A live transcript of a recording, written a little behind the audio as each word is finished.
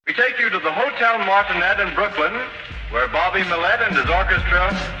We take you to the Hotel Martinet in Brooklyn, where Bobby Millett and his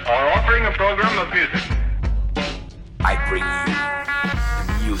orchestra are offering a program of music. I bring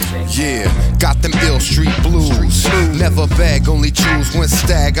you the music. Yeah, got them ill street blues. Never beg, only choose when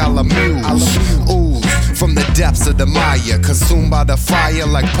stag I la muse. Ooze from the depths of the Maya, consumed by the fire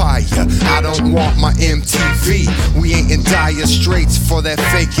like Paya. I don't want my MTV. We ain't in dire straits for that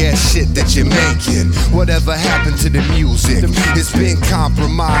fake ass shit that you're making. Whatever happened to the music? It's been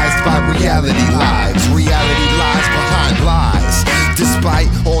compromised by reality lives. Reality lies behind lies. Despite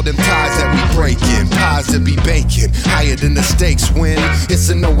all them ties that we breaking, pies to be baking, higher than the stakes when it's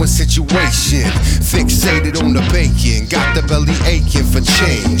a no-win situation. Fixated on the bacon, got the belly aching for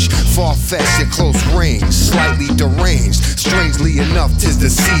change. Far-fetched at close range, slightly deranged. Strangely enough, 'tis the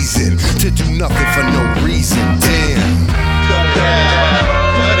season to do nothing for no reason. Damn. Cut it out,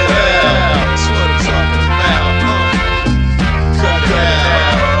 cut it out. That's what I'm talking about. Cut it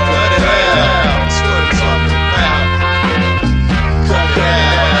out, cut it out. That's what I'm talking about. Cut it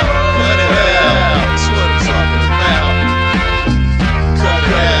out, cut it out. That's what I'm talking about. Cut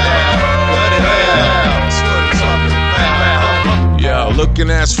it out, cut it out. That's what I'm talking about. Yo, looking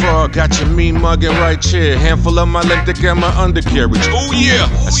ass frog, got your mean mugging right here. Handful of my lipstick and my undercarriage. Oh yeah,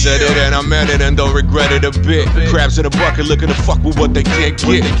 I said it and I meant it and don't regret it a bit. Crabs in a bucket looking to fuck with what they can't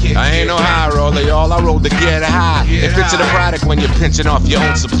get. I ain't no high roller, y'all. I roll to get high. And pinching the product when you're pinching off your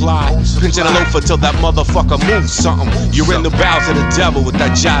own supply. Pinching a loafer till that motherfucker moves something. You're in the bowels of the devil with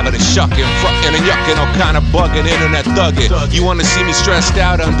that jive of the shucking, fucking and yucking, all kind of bugging, internet thugging. You wanna see me stressed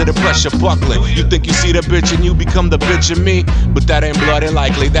out under the pressure buckling? You think you see the bitch and you become the bitch of me? But that ain't bloody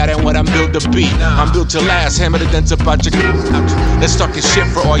likely, that ain't what I'm built to be. I'm built to last, hammer the dents up out your. Let's talking shit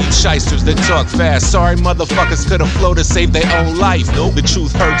for all you shysters that talk fast. Sorry motherfuckers could've flowed to save their own life. The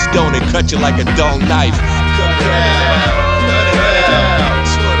truth hurts, don't it? Cut you like a dull knife. Cut it out, cut it out.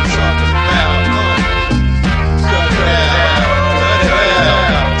 That's what I'm talking about. Cut it out, cut it out.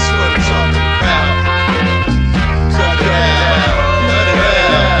 That's what I'm talking about. Cut it out, cut it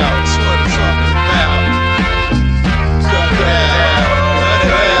out. That's what I'm talking about. Cut it out, cut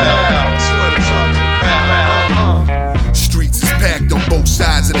it out. That's what I'm talking about. Streets is packed on both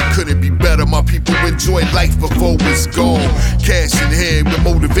sides and it couldn't be better. My people enjoy life before it's gone. Cash in hand with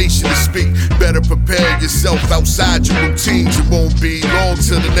motivation to speak. Better prepare yourself outside your routines. It won't be long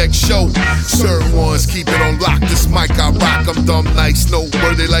till the next show. Certain ones keep it on lock. This mic I rock, I'm dumb nice.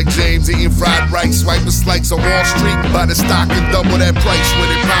 Noteworthy like James eating fried rice. Wiping slice on Wall Street. Buy the stock and double that price when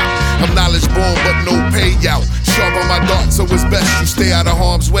it pop. I'm knowledge born but no payout. Sharp on my dart, so it's best you stay out of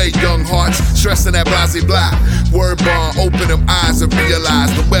harm's way, young hearts. Stressing that blase blah. Word bond, open them eyes and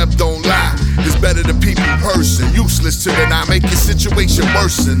realize the web don't lie. It's better to people in person. Useless to not make your situation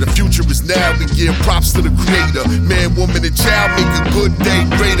worse. And the future is now. We give props to the creator. Man, woman, and child make a good day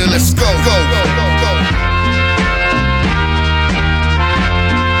greater. Let's go.